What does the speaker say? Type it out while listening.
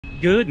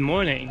Good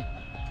morning.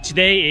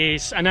 Today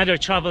is another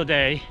travel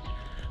day.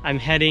 I'm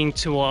heading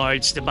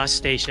towards the bus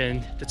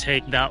station to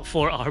take that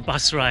 4-hour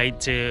bus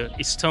ride to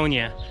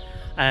Estonia.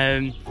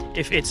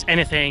 If it's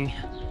anything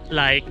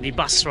like the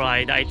bus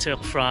ride I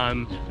took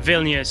from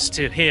Vilnius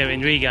to here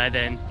in Riga,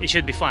 then it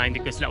should be fine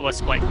because that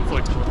was quite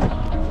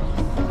comfortable.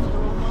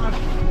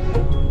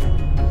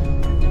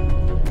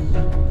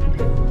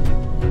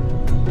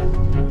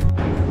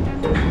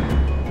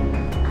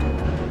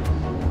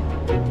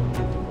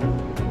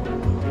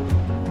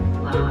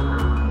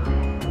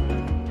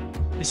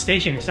 The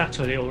station is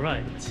actually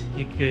alright.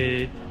 You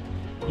could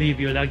leave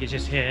your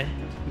luggages here,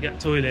 you got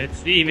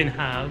toilets, they even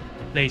have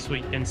a place where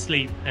you can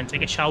sleep and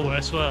take a shower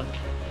as well.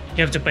 You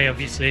have to pay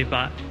obviously,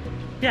 but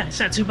yeah, it's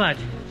not too bad.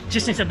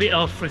 Just needs a bit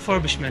of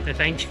refurbishment, I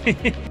think.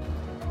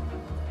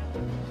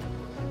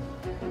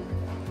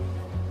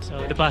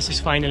 So the bus is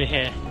finally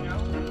here.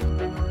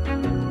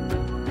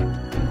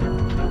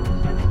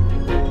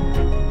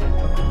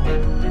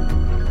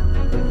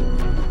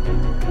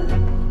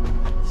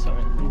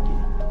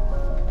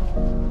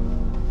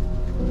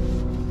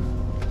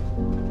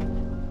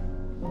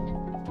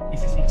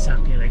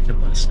 Exactly like the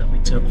bus that we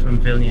took from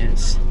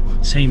Vilnius.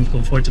 Same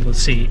comfortable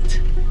seat.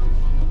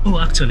 Oh,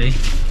 actually,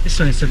 this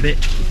one is a bit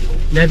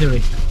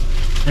leathery.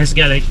 And it's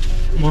got like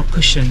more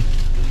cushion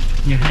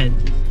in your head.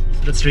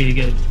 So that's really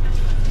good.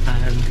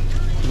 And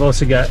we've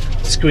also got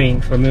a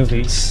screen for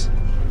movies.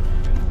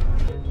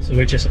 So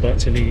we're just about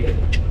to leave.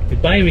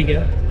 Goodbye,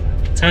 Riga.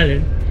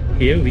 Tallinn,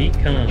 here we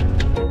come.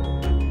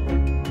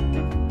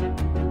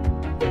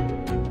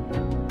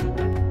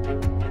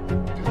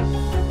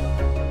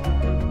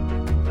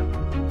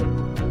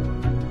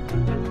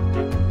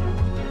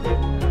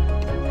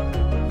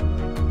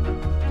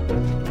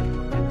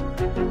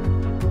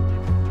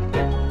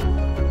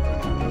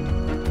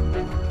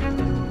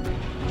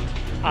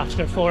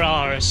 After 4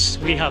 hours,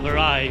 we have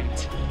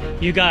arrived.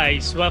 You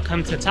guys,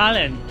 welcome to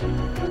Tallinn.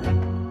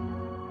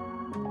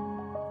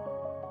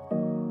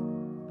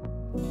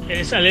 It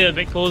is a little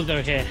bit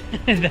colder here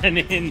than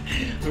in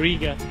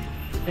Riga.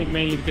 I think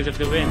mainly because of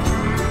the wind.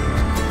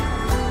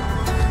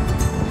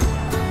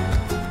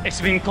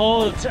 It's been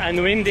cold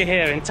and windy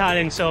here in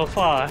Tallinn so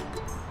far.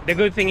 The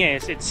good thing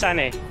is it's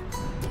sunny.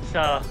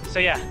 So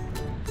yeah,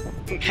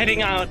 I'm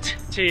heading out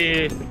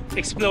to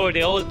explore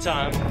the old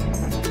town.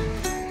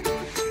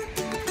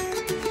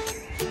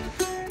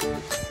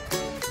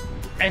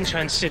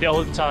 Entrance to the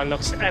old town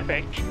looks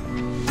epic.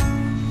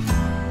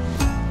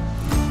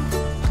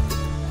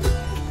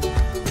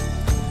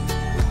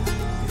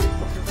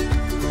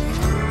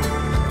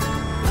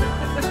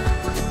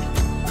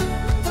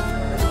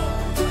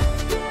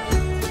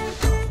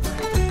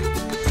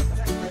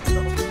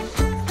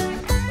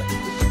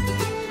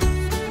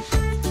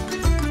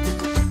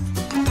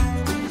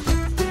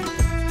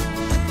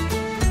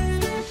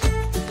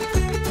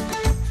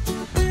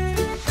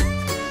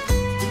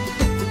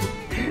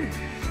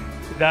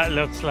 That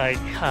looks like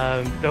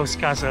those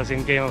castles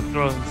in Game of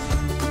Thrones.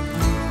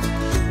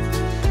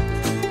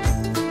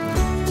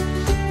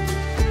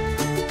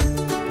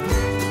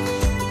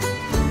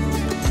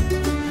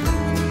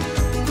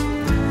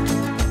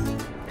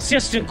 It's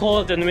just too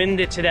cold and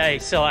windy today,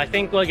 so I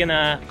think we're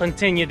gonna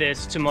continue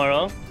this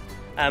tomorrow.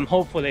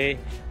 Hopefully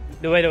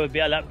the weather will be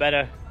a lot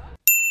better.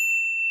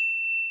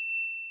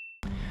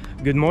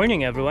 Good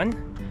morning,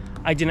 everyone.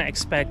 I didn't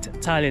expect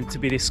Tallinn to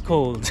be this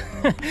cold.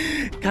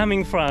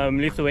 Coming from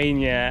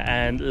Lithuania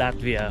and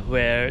Latvia,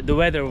 where the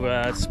weather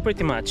was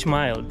pretty much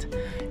mild,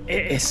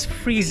 it is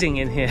freezing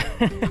in here.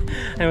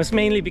 And it was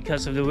mainly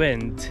because of the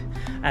wind.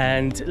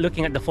 And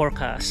looking at the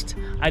forecast,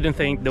 I don't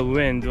think the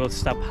wind will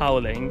stop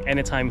howling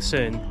anytime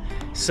soon.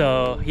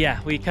 So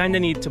yeah, we kind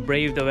of need to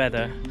brave the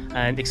weather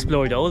and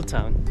explore the old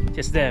town,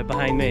 just there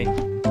behind me.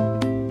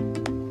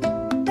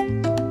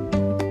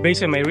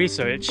 Based on my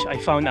research, I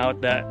found out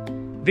that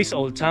this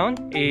old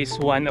town is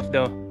one of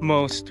the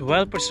most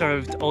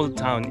well-preserved old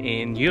town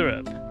in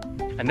Europe.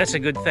 And that's a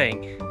good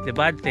thing. The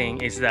bad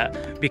thing is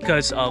that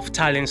because of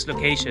Tallinn's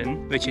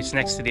location, which is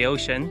next to the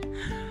ocean,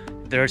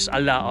 there's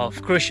a lot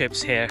of cruise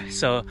ships here.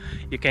 So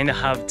you kind of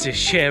have to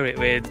share it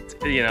with,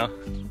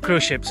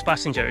 cruise ships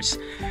passengers.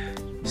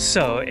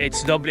 So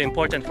it's doubly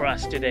important for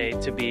us today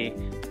to be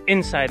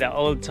inside the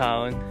old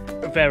town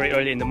very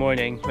early in the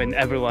morning when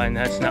everyone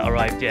has not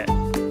arrived yet.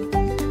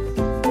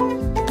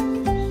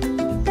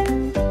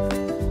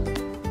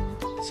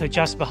 So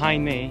just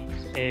behind me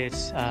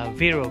is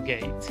Viru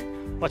gate.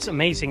 What's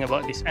amazing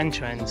about this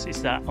entrance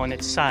is that on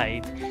its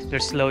side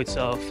there's loads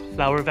of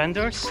flower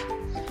vendors,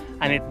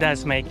 and it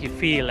does make you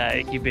feel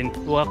like you've been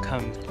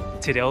welcomed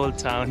to the old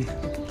town.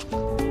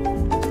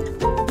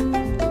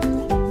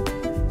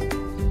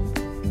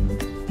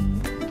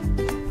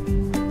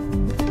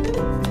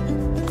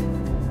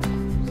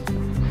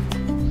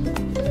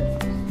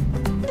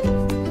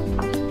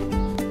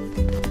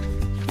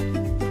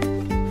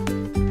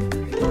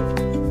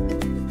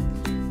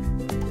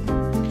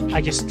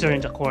 I just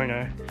turned a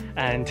corner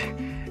and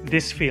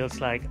this feels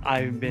like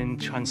I've been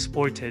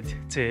transported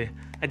to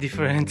a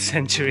different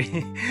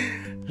century.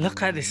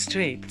 Look at the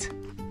street.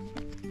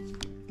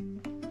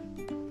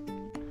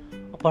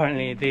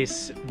 Apparently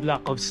this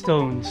block of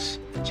stones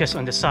just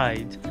on the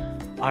side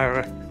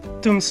are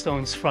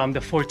tombstones from the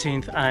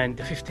 14th and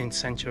the 15th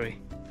century.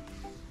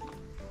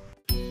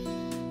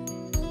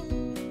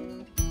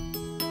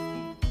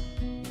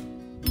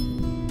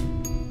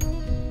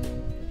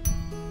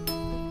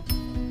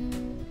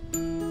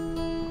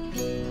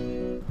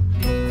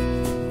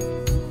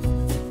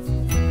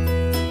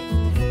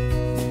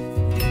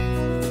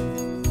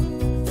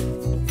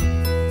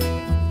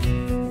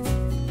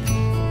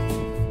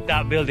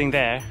 That building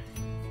there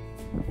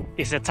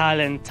is the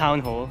Tallinn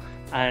Town Hall,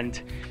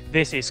 and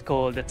this is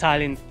called the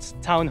Tallinn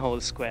Town Hall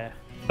Square.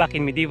 Back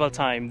in medieval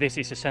time, this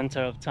is the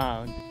center of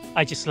town.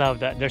 I just love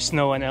that there's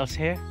no one else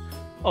here.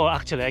 Oh,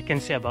 actually, I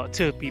can see about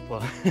two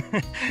people,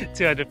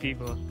 two other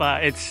people.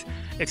 But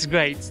it's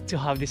great to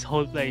have this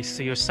whole place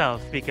to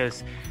yourself,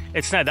 because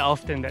it's not that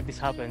often that this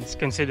happens,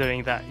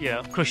 considering that, you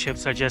know, cruise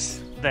ships are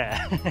just there,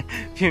 a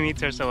few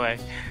meters away.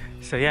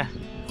 So yeah,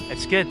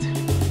 it's good.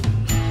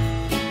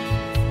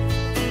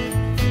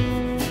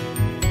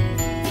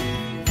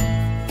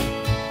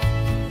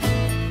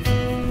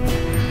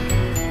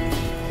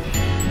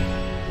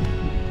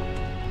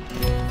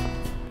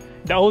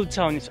 The old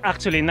town is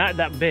actually not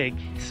that big,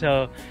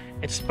 so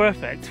it's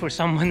perfect for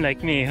someone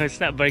like me who's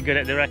not very good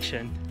at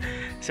direction.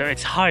 So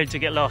it's hard to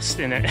get lost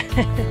in it.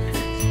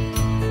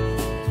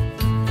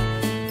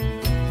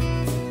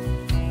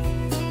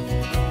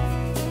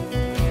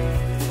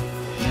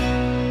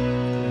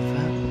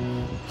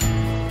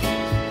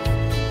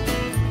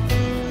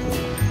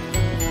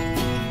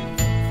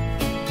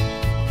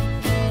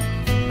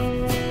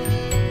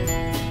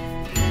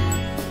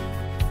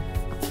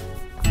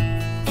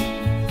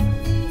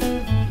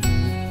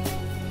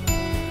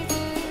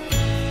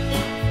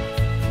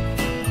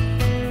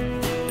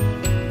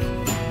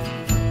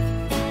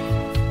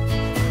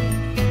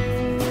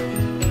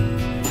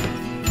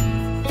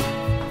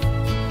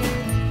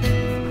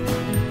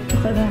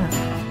 Look at that.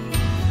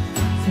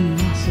 It's a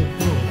massive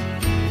wall.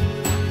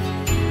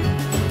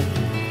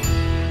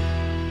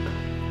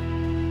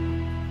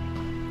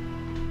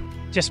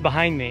 Just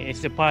behind me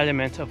is the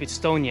Parliament of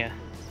Estonia,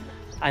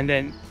 and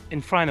then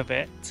in front of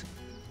it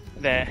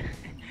there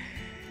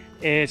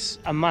is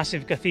a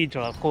massive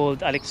cathedral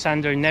called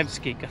Alexander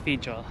Nevsky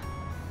Cathedral.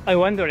 I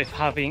wonder if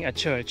having a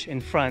church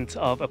in front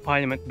of a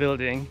parliament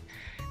building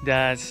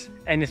does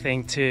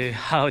anything to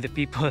how the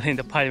people in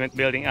the parliament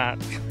building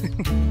act.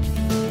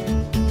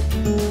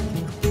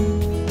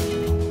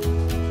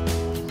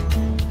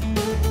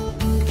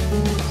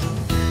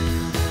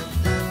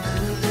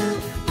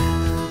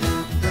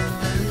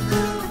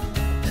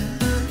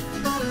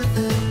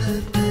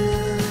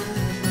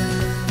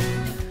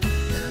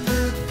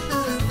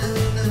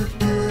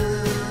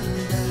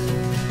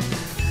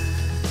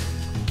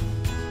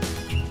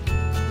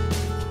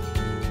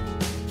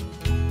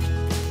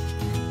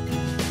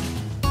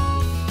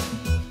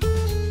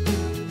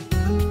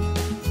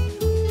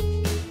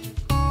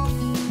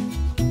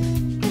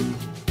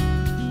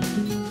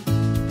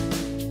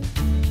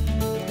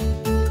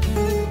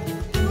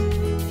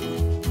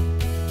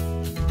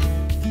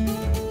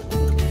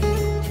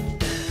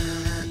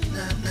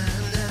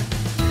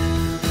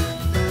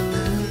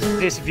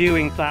 This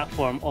viewing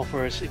platform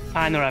offers a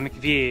panoramic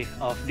view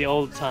of the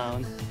old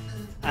town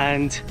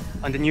and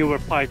on the newer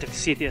part of the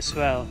city as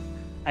well,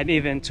 and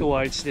even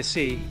towards the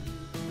sea,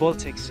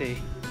 Baltic Sea.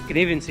 You can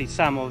even see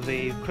some of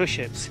the cruise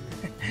ships.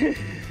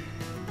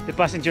 The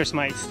passengers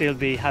might still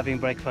be having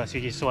breakfast,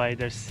 which is why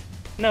there's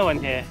no one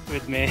here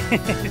with me.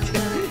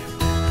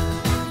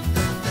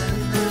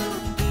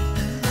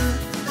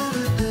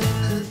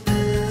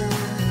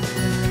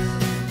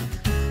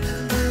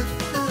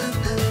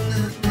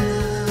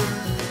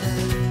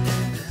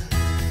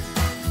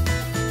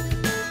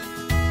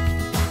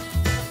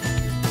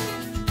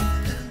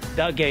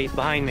 That gate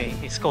behind me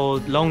is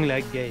called Long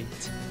Leg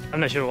Gate.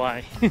 I'm not sure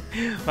why,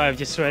 but I've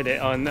just read it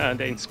on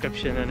the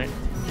inscription on it.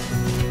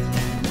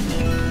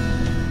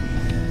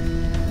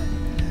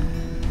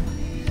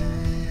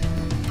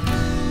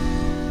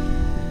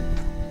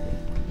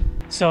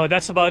 So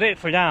that's about it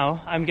for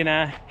now. I'm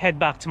gonna head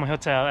back to my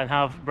hotel and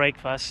have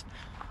breakfast.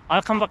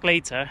 I'll come back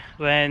later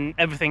when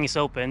everything is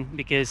open,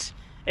 because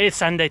it's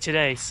Sunday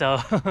today, so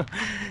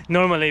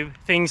normally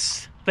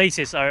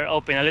places are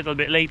open a little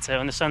bit later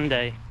on a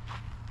Sunday.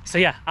 So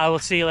yeah, I will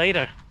see you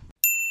later.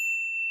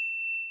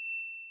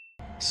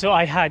 So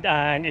I had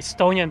an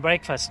Estonian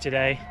breakfast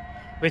today,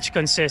 which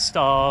consists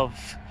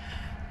of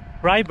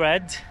rye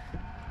bread,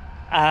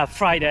 a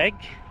fried egg,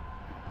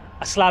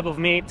 a slab of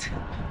meat,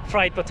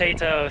 fried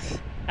potatoes,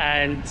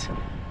 and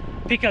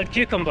pickled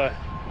cucumber,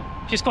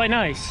 which is quite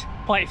nice,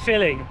 quite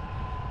filling,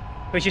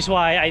 which is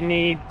why I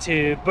need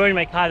to burn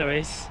my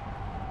calories.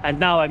 And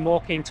now I'm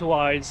walking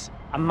towards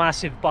a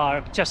massive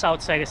park just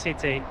outside the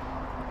city.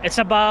 It's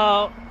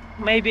about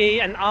maybe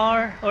an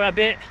hour or a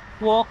bit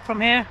walk from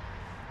here,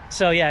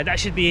 so yeah, that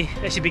should be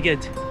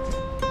good.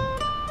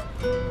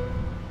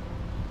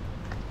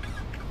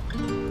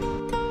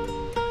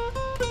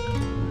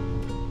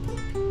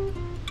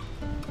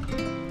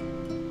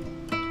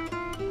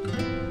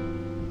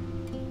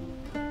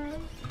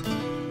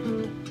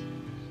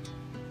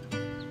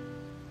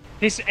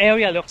 This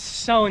area looks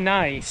so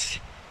nice.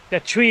 The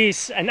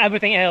trees and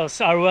everything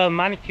else are well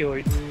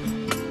manicured.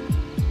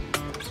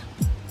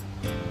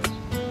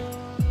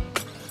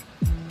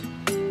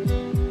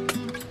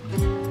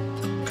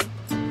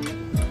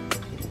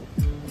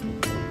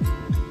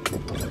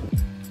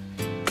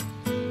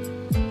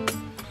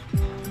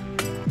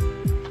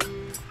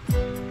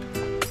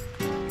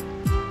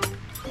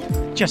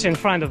 Just in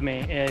front of me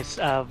is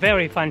a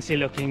very fancy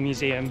looking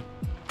museum.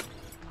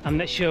 I'm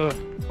not sure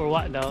for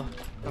what though.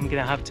 I'm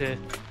gonna have to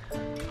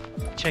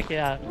check it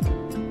out.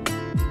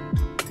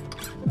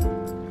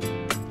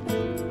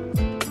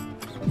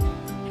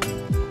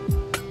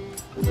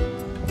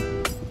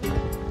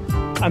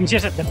 I'm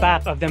just at the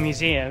back of the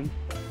museum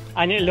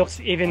and it looks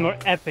even more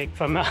epic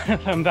from,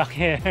 from back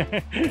here.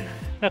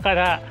 Look at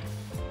that.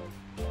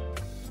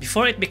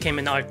 Before it became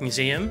an art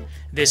museum,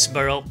 this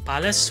Baroque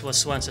palace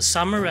was once a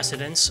summer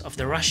residence of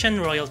the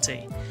Russian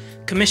royalty,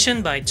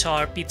 commissioned by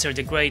Tsar Peter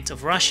the Great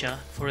of Russia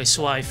for his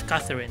wife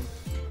Catherine.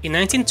 In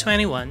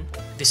 1921,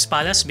 this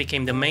palace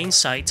became the main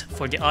site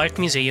for the art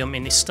museum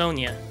in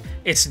Estonia.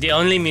 It's the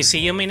only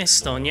museum in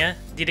Estonia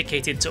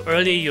dedicated to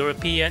early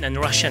European and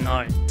Russian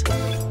art.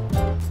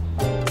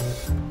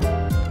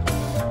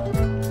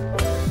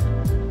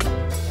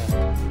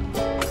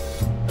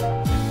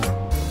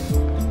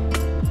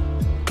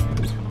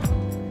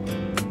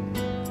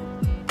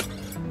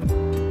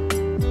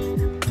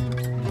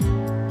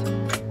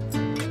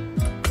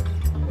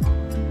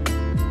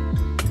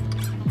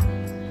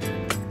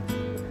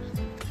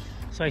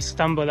 So I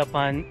stumbled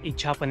upon a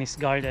Japanese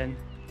garden,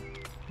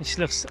 which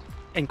looks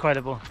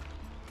incredible.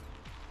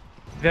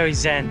 Very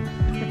zen.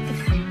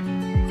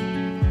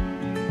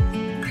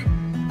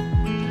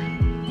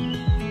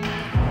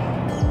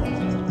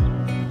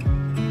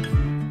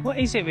 What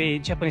is it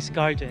with Japanese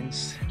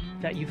gardens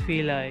that you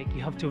feel like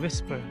you have to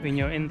whisper when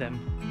you're in them?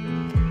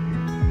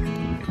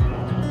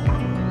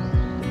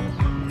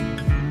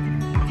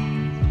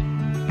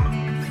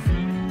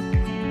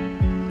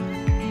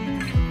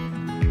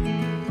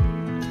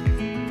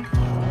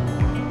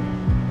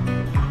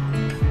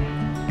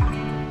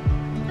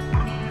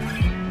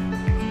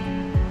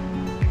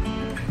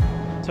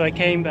 So I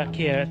came back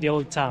here at the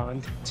old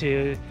town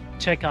to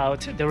check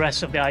out the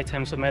rest of the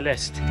items on my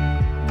list.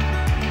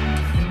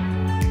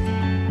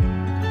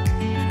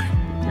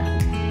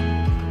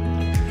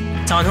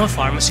 Town Hall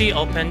Pharmacy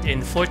opened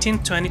in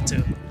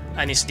 1422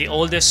 and is the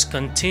oldest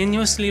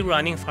continuously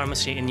running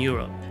pharmacy in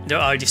Europe. There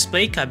are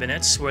display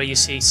cabinets where you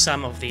see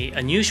some of the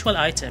unusual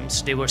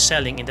items they were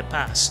selling in the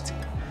past.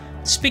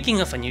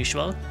 Speaking of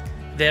unusual,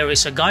 there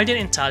is a garden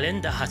in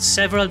Tallinn that has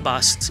several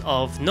busts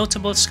of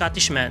notable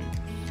Scottish men.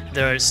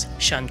 There's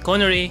Sean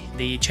Connery,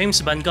 the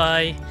James Bond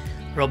guy,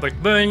 Robert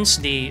Burns,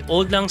 the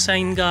Old Lang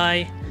Syne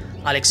guy,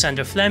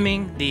 Alexander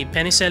Fleming, the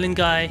Penicillin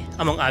guy,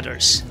 among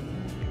others.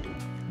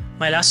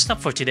 My last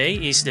stop for today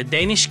is the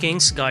Danish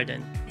King's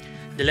Garden.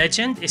 The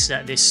legend is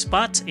that this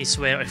spot is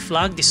where a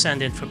flag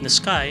descended from the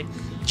sky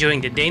during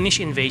the Danish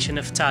invasion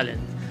of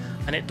Tallinn,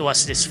 and it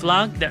was this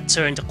flag that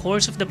turned the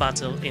course of the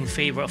battle in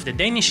favor of the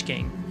Danish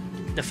king.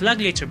 The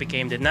flag later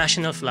became the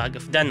national flag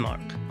of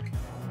Denmark.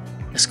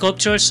 The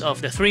sculptures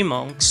of the three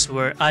monks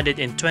were added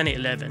in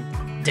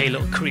 2011. They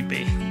look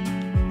creepy.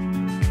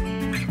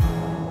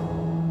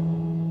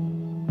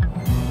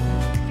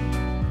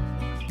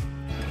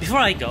 Before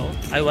I go,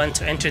 I want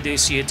to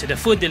introduce you to the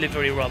food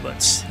delivery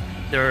robots.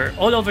 They're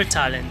all over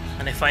Tallinn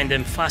and I find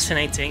them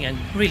fascinating and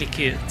really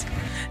cute.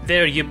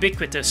 They're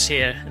ubiquitous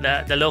here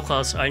that the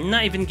locals are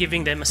not even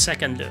giving them a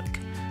second look.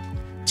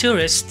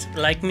 Tourists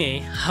like me,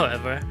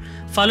 however,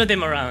 follow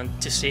them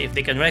around to see if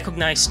they can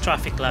recognize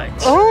traffic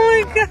lights.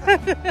 Oh my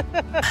god!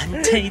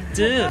 And they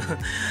do!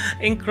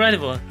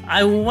 Incredible!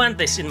 I want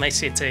this in my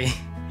city.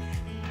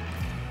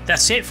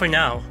 That's it for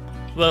now.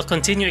 We'll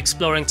continue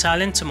exploring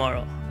Tallinn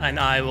tomorrow, and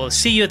I will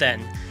see you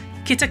then.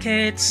 Kita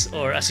kits,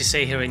 or as you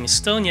say here in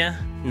Estonia,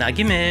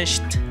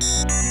 Nagimesht!